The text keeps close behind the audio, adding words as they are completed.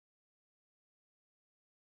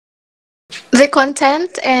The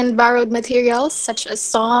content and borrowed materials such as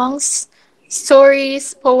songs,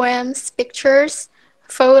 stories, poems, pictures,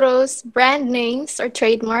 photos, brand names, or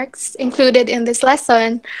trademarks included in this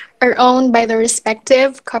lesson are owned by the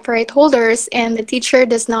respective copyright holders, and the teacher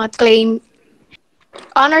does not claim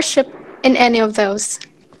ownership in any of those.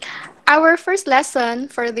 Our first lesson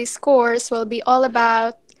for this course will be all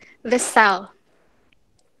about the cell.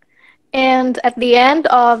 And at the end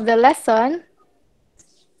of the lesson,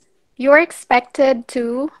 you're expected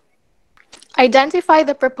to identify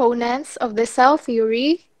the proponents of the cell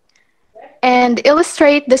theory and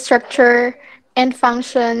illustrate the structure and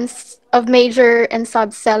functions of major and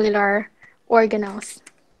subcellular organelles.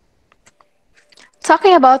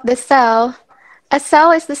 Talking about the cell, a cell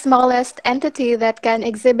is the smallest entity that can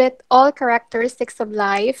exhibit all characteristics of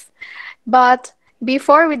life. But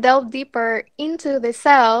before we delve deeper into the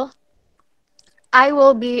cell, I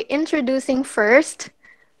will be introducing first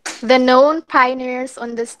the known pioneers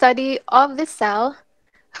on the study of the cell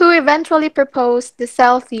who eventually proposed the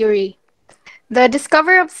cell theory. The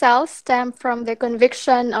discovery of cells stemmed from the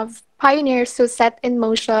conviction of pioneers who set in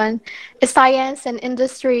motion a science and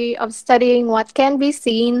industry of studying what can be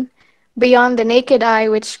seen beyond the naked eye,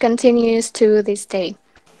 which continues to this day.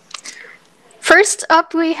 First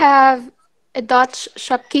up, we have a Dutch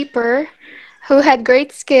shopkeeper who had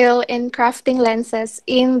great skill in crafting lenses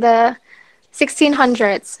in the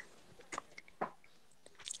 1600s.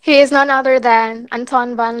 He is none other than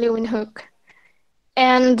Anton van Leeuwenhoek.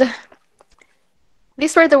 And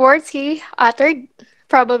these were the words he uttered,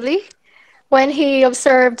 probably, when he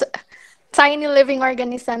observed tiny living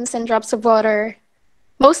organisms and drops of water,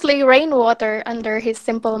 mostly rainwater, under his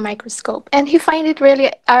simple microscope. And he found it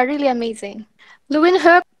really amazing.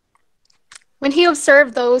 Leeuwenhoek, when he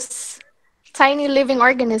observed those tiny living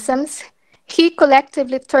organisms, he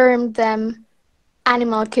collectively termed them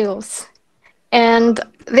animalcules. And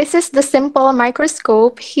this is the simple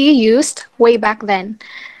microscope he used way back then.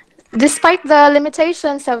 Despite the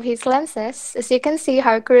limitations of his lenses, as you can see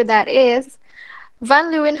how crude that is,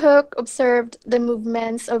 Van Leeuwenhoek observed the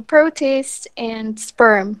movements of protists and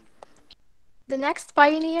sperm. The next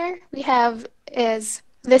pioneer we have is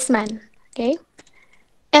this man, okay?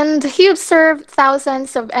 And he observed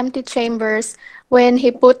thousands of empty chambers when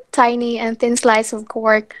he put tiny and thin slices of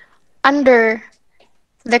cork under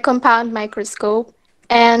the compound microscope.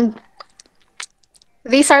 And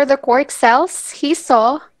these are the cork cells he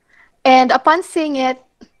saw. And upon seeing it,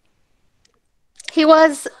 he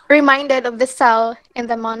was reminded of the cell in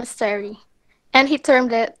the monastery. And he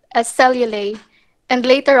termed it as cellulae. And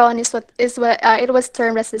later on it was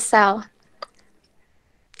termed as a cell.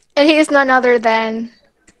 And he is none other than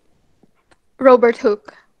Robert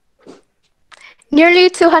Hooke. Nearly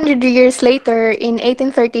 200 years later, in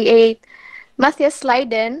 1838, Matthias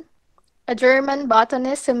Leiden, a German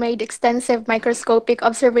botanist who made extensive microscopic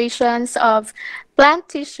observations of plant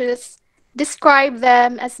tissues, described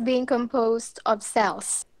them as being composed of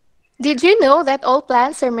cells. Did you know that all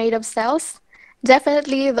plants are made of cells?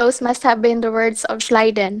 Definitely, those must have been the words of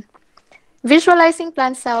Schleiden. Visualizing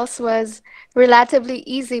plant cells was relatively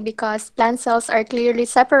easy because plant cells are clearly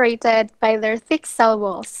separated by their thick cell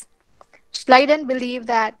walls. Schleiden believed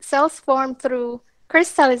that cells form through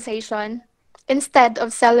crystallization instead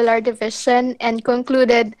of cellular division and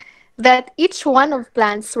concluded that each one of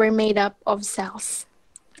plants were made up of cells.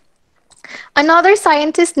 Another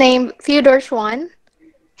scientist named Theodor Schwann,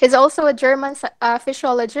 he's also a German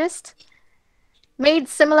physiologist, made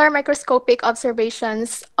similar microscopic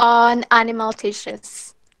observations on animal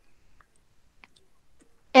tissues.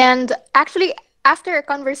 And actually, after a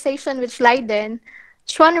conversation with Leiden,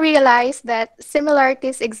 Schwann realized that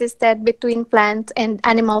similarities existed between plant and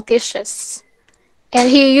animal tissues. And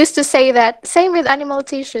he used to say that, same with animal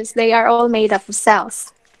tissues, they are all made up of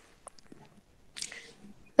cells.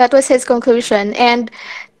 That was his conclusion. And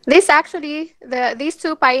these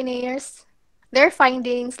two pioneers, their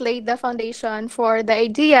findings laid the foundation for the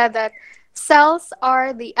idea that cells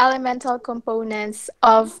are the elemental components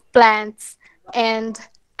of plants and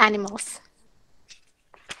animals.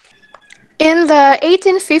 In the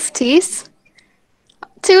 1850s,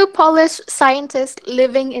 two Polish scientists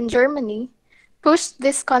living in Germany pushed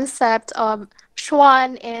this concept of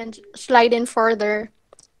Schwann and Schleiden further,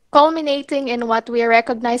 culminating in what we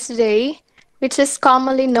recognize today, which is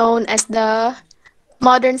commonly known as the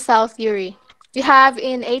modern cell theory. We have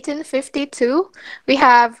in 1852, we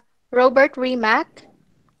have Robert Remak,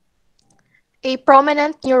 a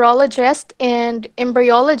prominent neurologist and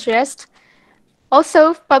embryologist,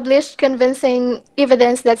 also published convincing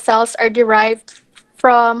evidence that cells are derived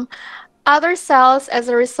from other cells as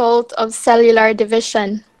a result of cellular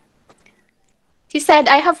division. He said,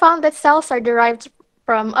 I have found that cells are derived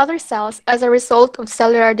from other cells as a result of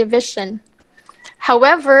cellular division.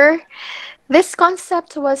 However, this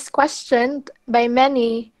concept was questioned by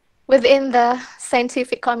many within the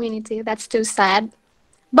scientific community. That's too sad.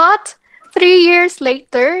 But 3 years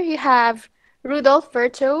later, you have Rudolf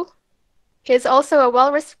Virchow. He's also a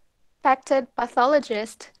well respected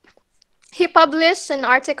pathologist. He published an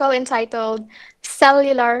article entitled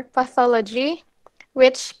Cellular Pathology,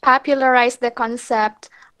 which popularized the concept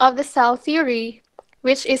of the cell theory,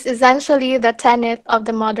 which is essentially the tenet of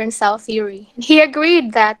the modern cell theory. He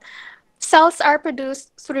agreed that cells are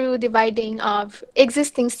produced through dividing of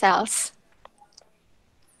existing cells.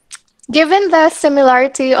 Given the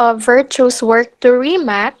similarity of Virtue's work to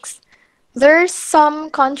Remax, there's some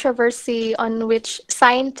controversy on which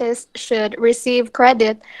scientists should receive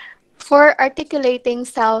credit for articulating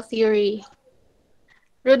cell theory.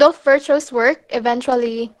 Rudolf Virchow's work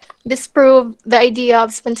eventually disproved the idea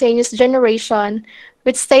of spontaneous generation,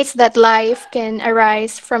 which states that life can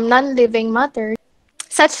arise from non living matter.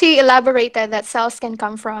 Such he elaborated that cells can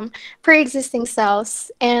come from pre existing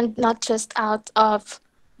cells and not just out of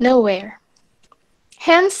nowhere.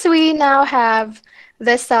 Hence, we now have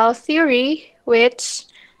the cell theory, which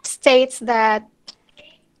states that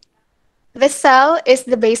the cell is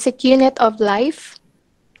the basic unit of life.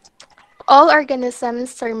 All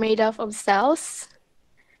organisms are made up of cells,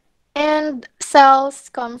 and cells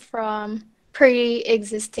come from pre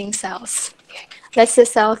existing cells. That's the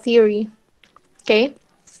cell theory. Okay.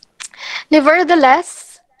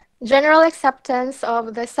 Nevertheless, general acceptance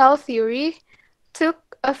of the cell theory took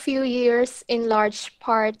a few years in large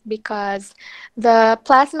part because the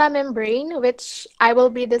plasma membrane, which I will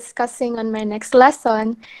be discussing on my next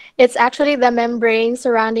lesson, it's actually the membrane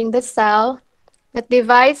surrounding the cell that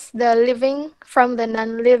divides the living from the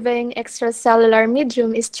non-living extracellular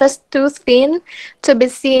medium is just too thin to be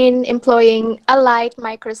seen employing a light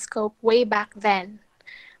microscope way back then.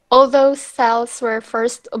 Although cells were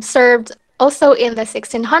first observed also in the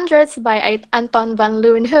 1600s by Anton van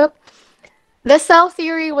Leeuwenhoek, the cell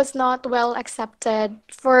theory was not well accepted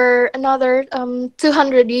for another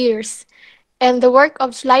 200 years. And the work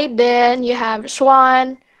of Schleiden, you have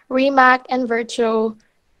Schwann, Remak, and Virchow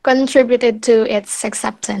contributed to its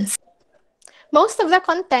acceptance. Most of the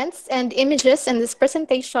contents and images in this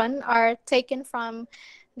presentation are taken from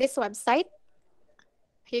this website.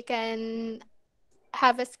 You can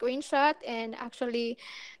have a screenshot and actually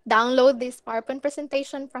download this PowerPoint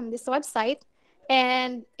presentation from this website.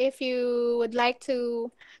 And if you would like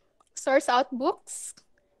to source out books,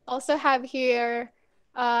 also have here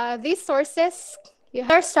these sources. You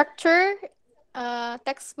have structure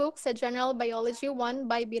textbooks, a General Biology 1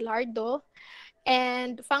 by Bilardo,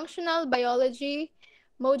 and Functional Biology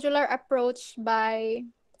Modular Approach by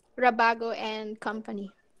Rabago and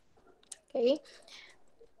Company. Okay.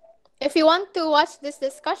 If you want to watch this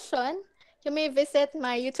discussion, you may visit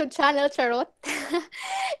my YouTube channel, Charot.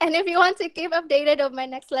 And if you want to keep updated of my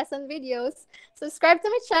next lesson videos, subscribe to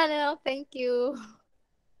my channel. Thank you.